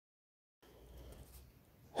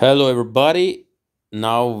Hello, everybody.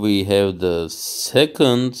 Now we have the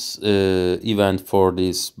second event for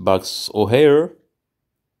this Bugs O'Hare,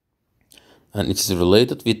 and it's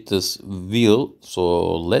related with this wheel.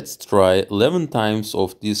 So let's try 11 times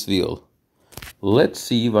of this wheel. Let's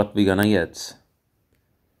see what we're gonna get.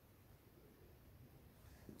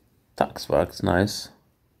 Tax Bugs, nice.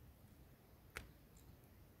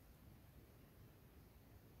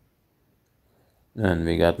 And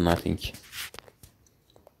we got nothing.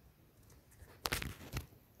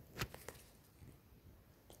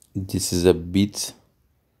 This is a bit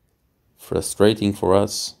frustrating for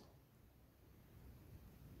us.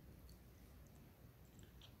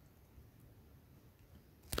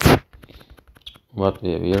 What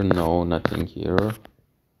we have here? No, nothing here.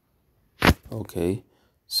 Okay,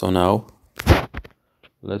 so now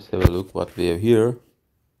let's have a look what we have here.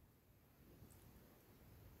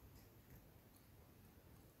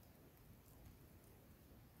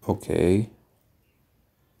 Okay.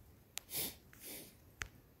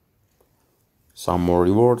 Some more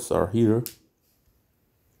rewards are here.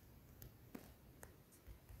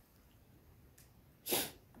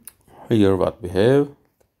 Here what we have.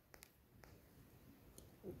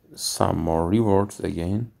 Some more rewards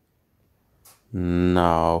again.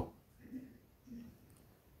 Now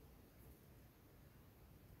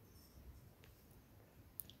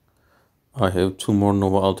I have two more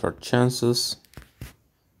Nova Ultra chances.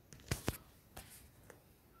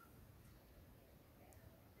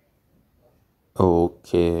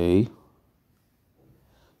 Okay.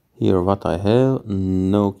 Here what I have,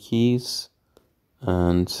 no keys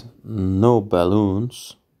and no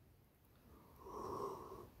balloons.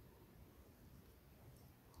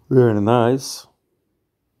 Very nice.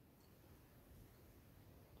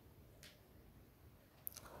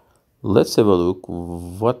 Let's have a look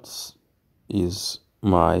what is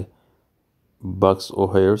my Bugs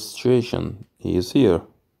O'Hare situation. He is here.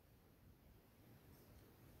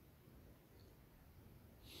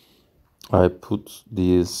 I put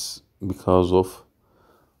this because of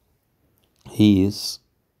he is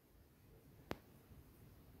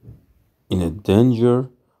in a danger,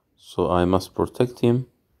 so I must protect him.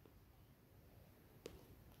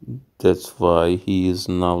 That's why he is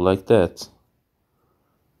now like that.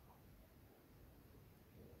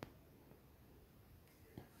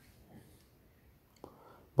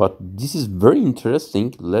 But this is very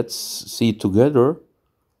interesting. Let's see together.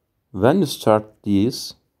 When you start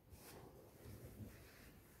this,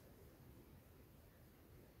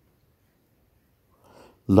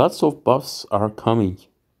 lots of buffs are coming.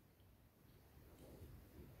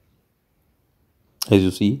 As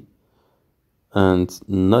you see, and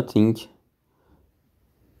nothing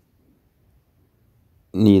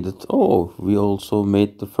needed. Oh, we also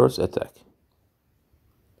made the first attack.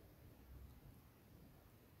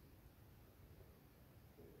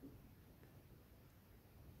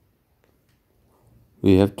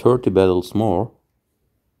 We have 30 battles more.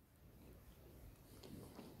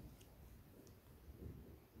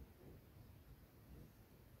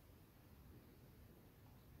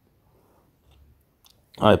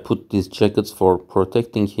 I put these jackets for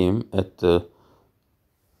protecting him at the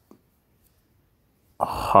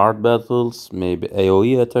hard battles, maybe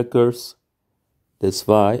AoE attackers. That's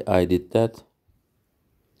why I did that.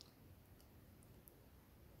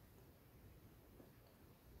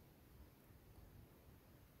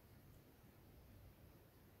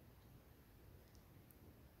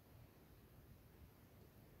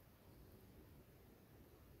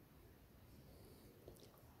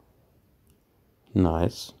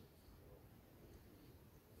 Nice.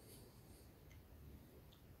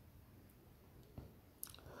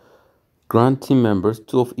 Grant team members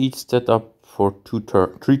 2 of each stat up for 3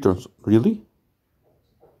 turns. Really?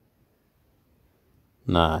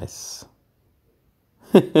 Nice.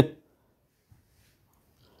 You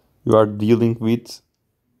are dealing with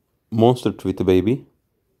monster Twitter, baby.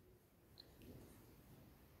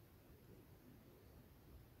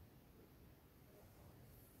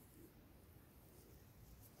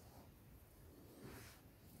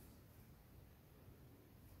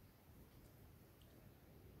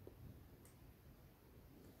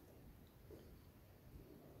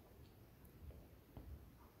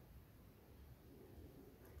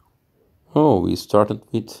 Oh, we started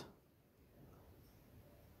with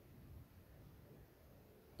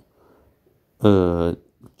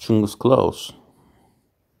Chungus Klaus.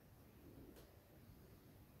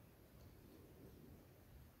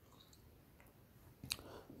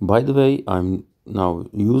 By the way, I'm now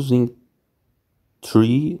using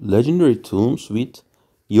 3 legendary tombs with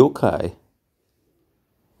yokai.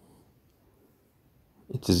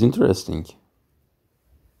 It is interesting.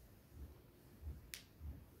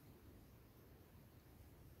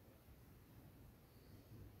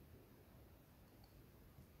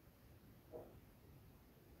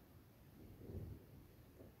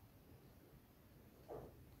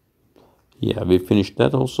 Yeah, we finished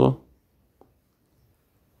that also.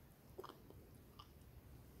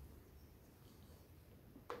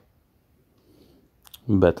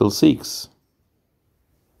 Battle 6.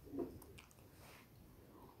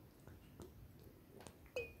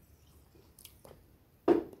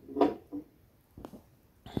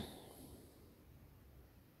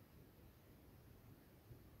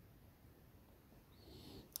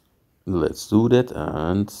 Let's do that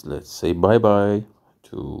and let's say bye bye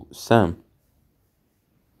to Sam.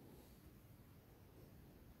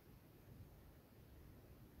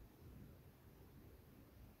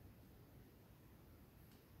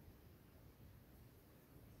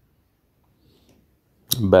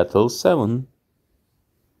 Battle 7.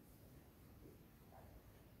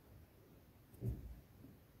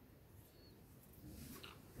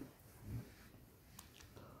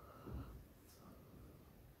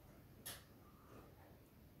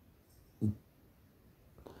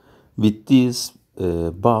 With these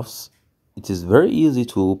buffs, it is very easy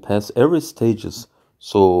to pass every stages.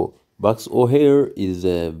 So Bucks O'Hare is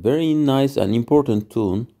a very nice and important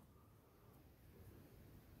tune,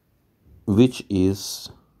 which is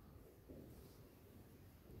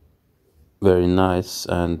very nice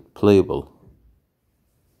and playable.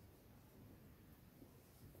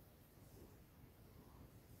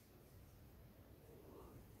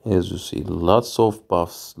 As you see, lots of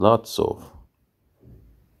buffs, lots of.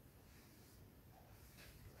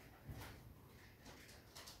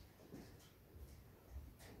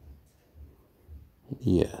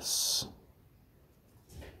 Yes.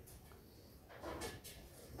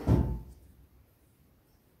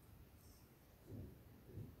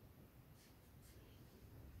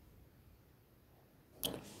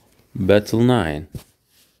 Battle 9.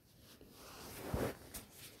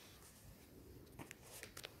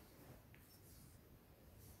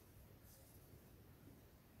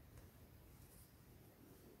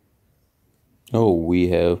 Oh, we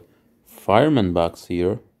have Fireman Bucks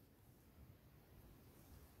here.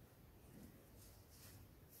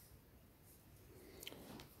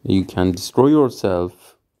 You can destroy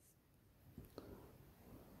yourself.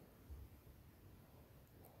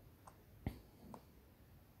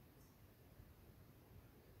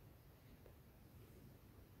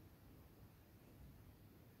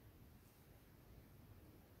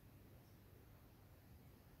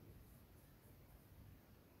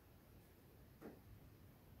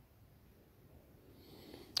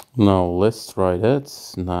 Now let's try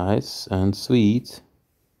that. Nice and sweet.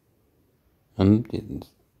 And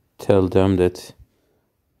tell them that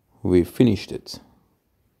we finished it.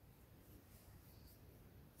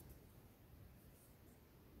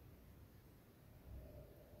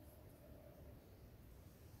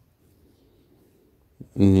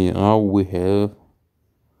 Now we have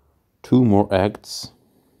 2 more acts.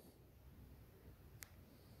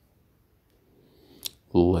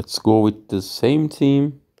 Let's go with the same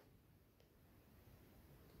team.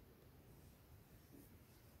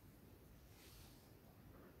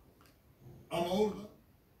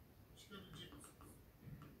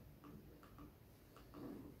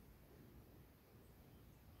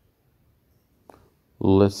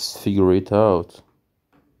 Let's figure it out.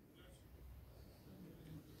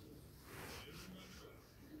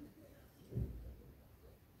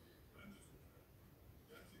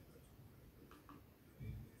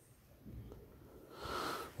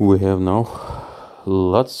 We have now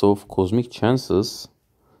lots of cosmic chances,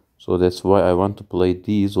 so that's why I want to play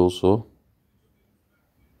these also.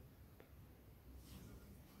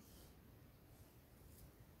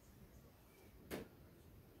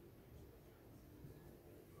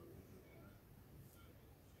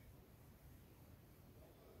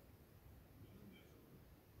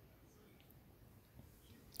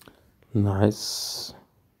 Nice.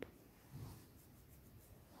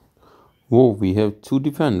 Whoa, we have 2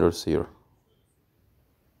 defenders here.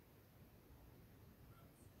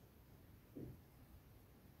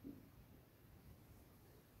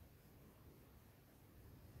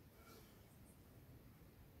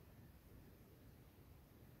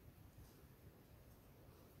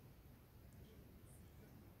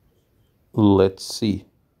 Let's see.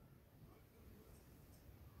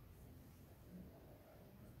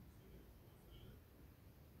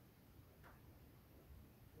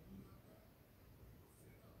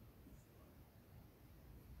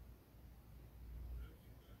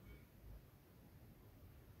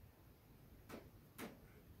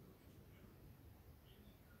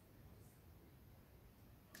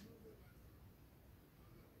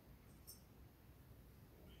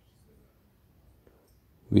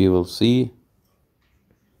 We will see.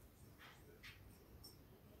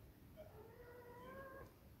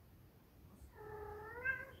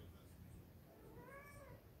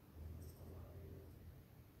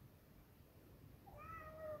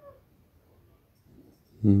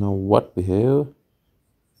 Now what we have?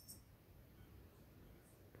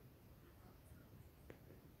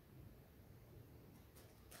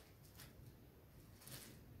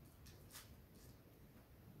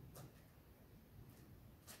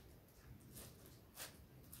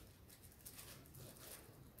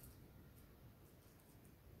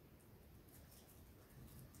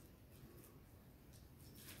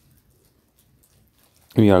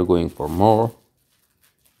 We are going for more.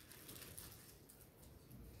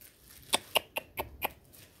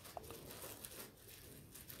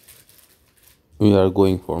 We are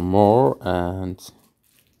going for more, and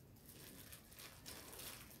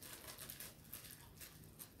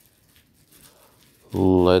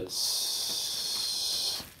let's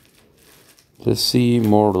see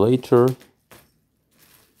more later.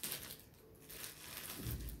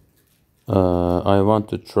 I want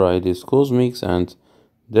to try this cosmics, and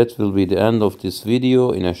that will be the end of this video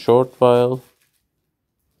in a short while.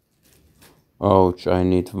 Ouch, I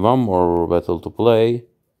need one more battle to play.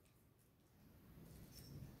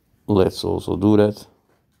 Let's also do that.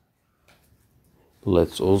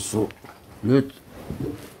 Let's also do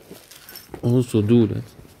that.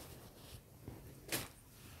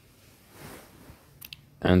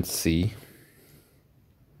 And see.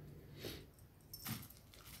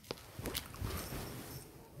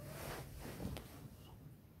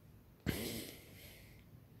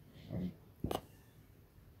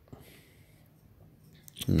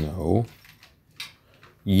 No.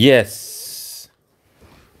 Yes.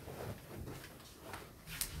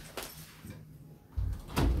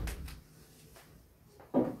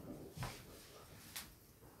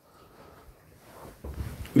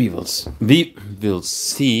 We will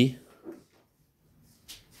see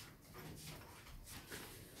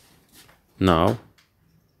now,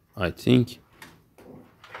 I think.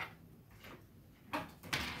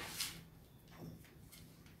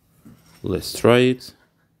 Let's try it.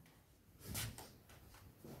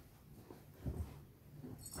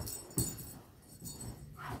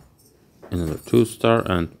 Another 2-star,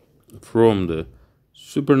 and from the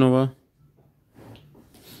supernova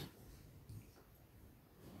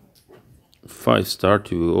 5-star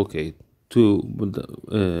to okay,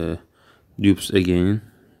 2 dupes again.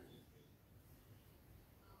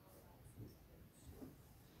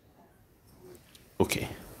 Okay.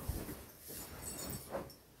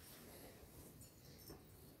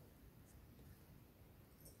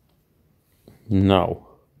 Now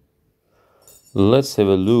let's have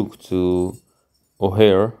a look to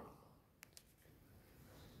O'Hare.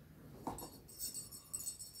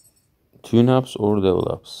 Tune-ups or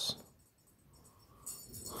develops.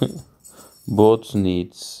 Both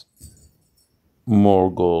needs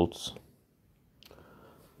more golds,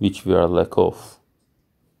 which we are lack of.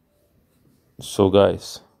 So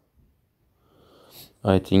guys,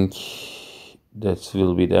 I think that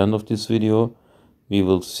will be the end of this video. We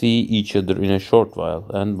will see each other in a short while,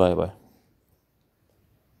 and bye bye.